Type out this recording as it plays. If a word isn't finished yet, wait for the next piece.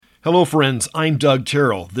Hello, friends. I'm Doug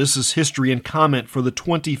Terrell. This is History and Comment for the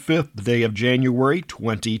 25th day of January,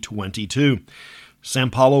 2022.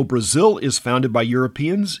 São Paulo, Brazil is founded by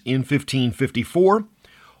Europeans in 1554.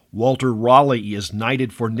 Walter Raleigh is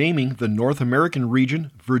knighted for naming the North American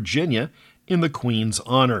region Virginia in the Queen's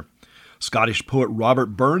honor. Scottish poet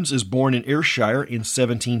Robert Burns is born in Ayrshire in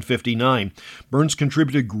 1759. Burns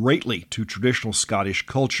contributed greatly to traditional Scottish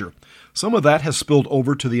culture. Some of that has spilled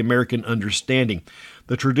over to the American understanding.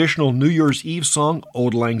 The traditional New Year's Eve song,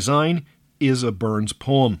 Auld Lang Syne, is a Burns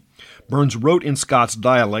poem. Burns wrote in Scots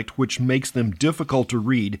dialect, which makes them difficult to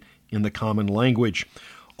read in the common language.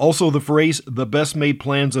 Also, the phrase, the best made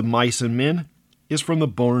plans of mice and men, is from the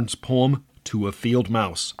Burns poem, To a Field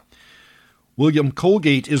Mouse. William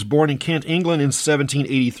Colgate is born in Kent, England in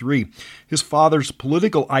 1783. His father's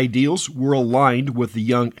political ideals were aligned with the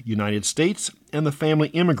young United States, and the family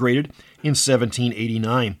immigrated in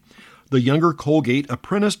 1789. The younger Colgate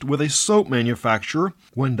apprenticed with a soap manufacturer.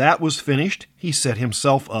 When that was finished, he set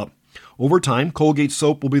himself up. Over time, Colgate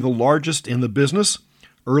soap will be the largest in the business.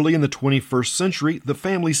 Early in the 21st century, the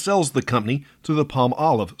family sells the company to the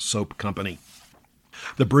Palmolive Soap Company.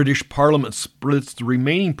 The British Parliament splits the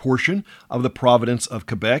remaining portion of the province of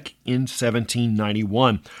Quebec in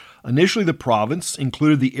 1791. Initially, the province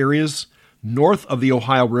included the areas north of the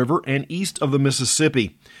Ohio River and east of the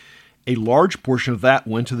Mississippi. A large portion of that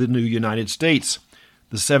went to the new United States.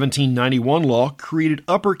 The 1791 law created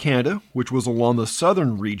Upper Canada, which was along the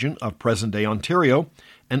southern region of present-day Ontario,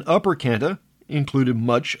 and Upper Canada included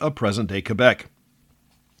much of present-day Quebec.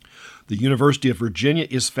 The University of Virginia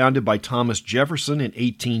is founded by Thomas Jefferson in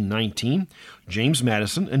 1819. James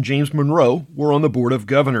Madison and James Monroe were on the Board of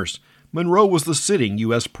Governors. Monroe was the sitting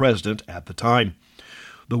U.S. president at the time.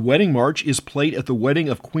 The wedding march is played at the wedding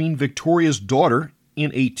of Queen Victoria's daughter in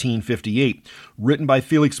 1858. Written by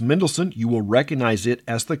Felix Mendelssohn, you will recognize it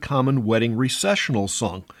as the common wedding recessional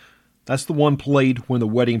song. That's the one played when the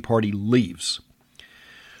wedding party leaves.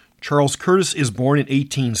 Charles Curtis is born in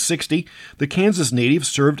 1860. The Kansas native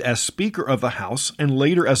served as Speaker of the House and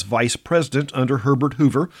later as Vice President under Herbert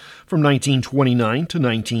Hoover from 1929 to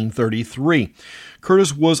 1933.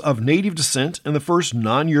 Curtis was of native descent and the first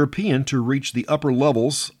non-European to reach the upper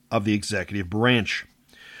levels of the executive branch.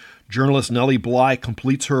 Journalist Nellie Bly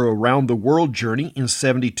completes her around-the-world journey in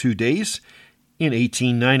 72 days in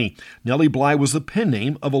 1890. Nellie Bly was the pen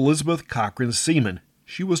name of Elizabeth Cochran Seaman.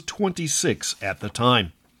 She was 26 at the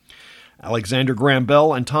time. Alexander Graham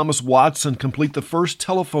Bell and Thomas Watson complete the first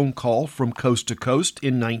telephone call from coast to coast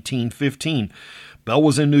in 1915. Bell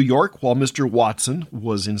was in New York while Mr. Watson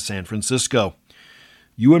was in San Francisco.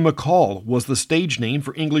 Ewan MacColl was the stage name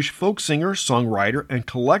for English folk singer, songwriter, and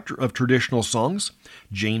collector of traditional songs,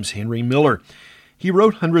 James Henry Miller. He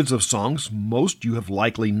wrote hundreds of songs, most you have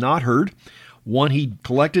likely not heard. One he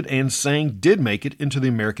collected and sang did make it into the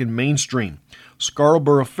American mainstream.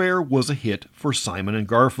 Scarborough Fair was a hit for Simon and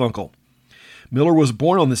Garfunkel. Miller was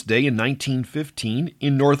born on this day in 1915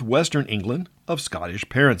 in northwestern England of Scottish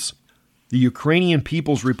parents. The Ukrainian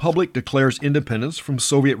People's Republic declares independence from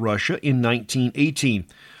Soviet Russia in 1918.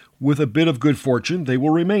 With a bit of good fortune, they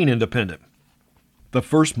will remain independent. The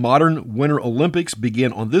first modern Winter Olympics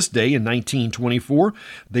began on this day in 1924.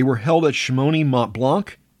 They were held at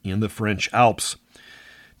Chamonix-Mont-Blanc in the French Alps.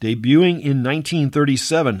 Debuting in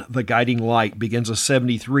 1937, The Guiding Light begins a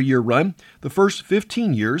 73-year run, the first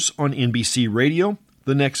 15 years on NBC Radio,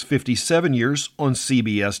 the next 57 years on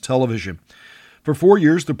CBS television. For 4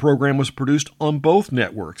 years, the program was produced on both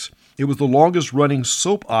networks. It was the longest-running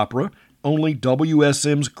soap opera. Only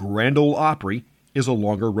WSM's Grand Ole Opry is a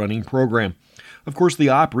longer-running program. Of course, the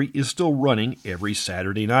Opry is still running every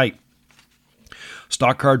Saturday night.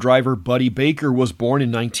 Stock car driver Buddy Baker was born in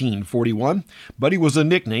 1941. Buddy was a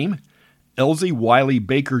nickname. Elsie Wiley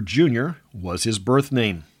Baker Jr. was his birth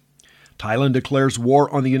name. Thailand declares war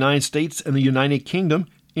on the United States and the United Kingdom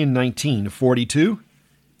in 1942.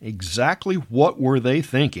 Exactly what were they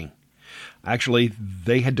thinking? Actually,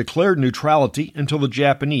 they had declared neutrality until the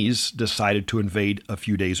Japanese decided to invade a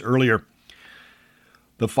few days earlier.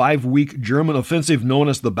 The 5-week German offensive known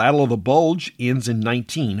as the Battle of the Bulge ends in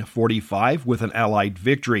 1945 with an Allied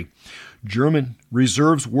victory. German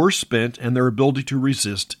reserves were spent and their ability to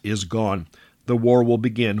resist is gone. The war will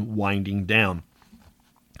begin winding down.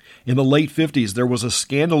 In the late 50s, there was a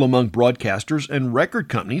scandal among broadcasters and record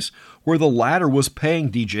companies where the latter was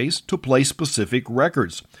paying DJs to play specific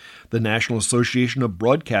records. The National Association of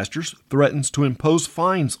Broadcasters threatens to impose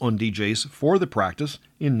fines on DJs for the practice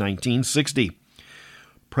in 1960.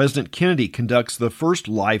 President Kennedy conducts the first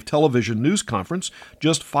live television news conference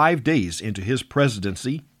just 5 days into his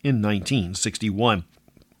presidency in 1961.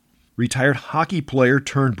 Retired hockey player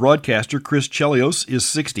turned broadcaster Chris Chelios is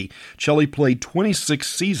 60. Chelly played 26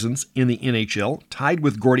 seasons in the NHL, tied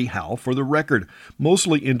with Gordie Howe for the record,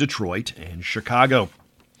 mostly in Detroit and Chicago.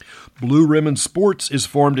 Blue Ribbon Sports is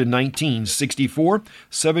formed in 1964.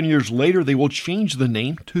 7 years later, they will change the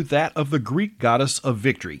name to that of the Greek goddess of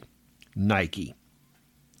victory, Nike.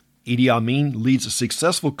 Idi Amin leads a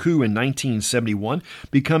successful coup in 1971,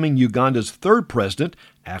 becoming Uganda's third president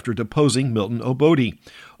after deposing Milton Obote.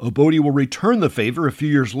 Obote will return the favor a few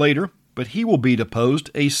years later, but he will be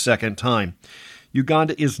deposed a second time.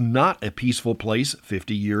 Uganda is not a peaceful place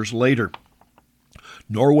 50 years later.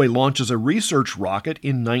 Norway launches a research rocket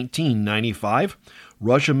in 1995.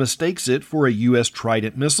 Russia mistakes it for a U.S.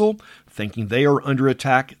 Trident missile. Thinking they are under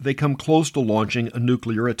attack, they come close to launching a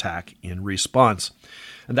nuclear attack in response.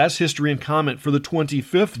 And that's History and Comment for the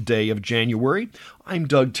 25th day of January. I'm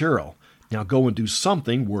Doug Terrell. Now go and do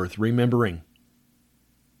something worth remembering.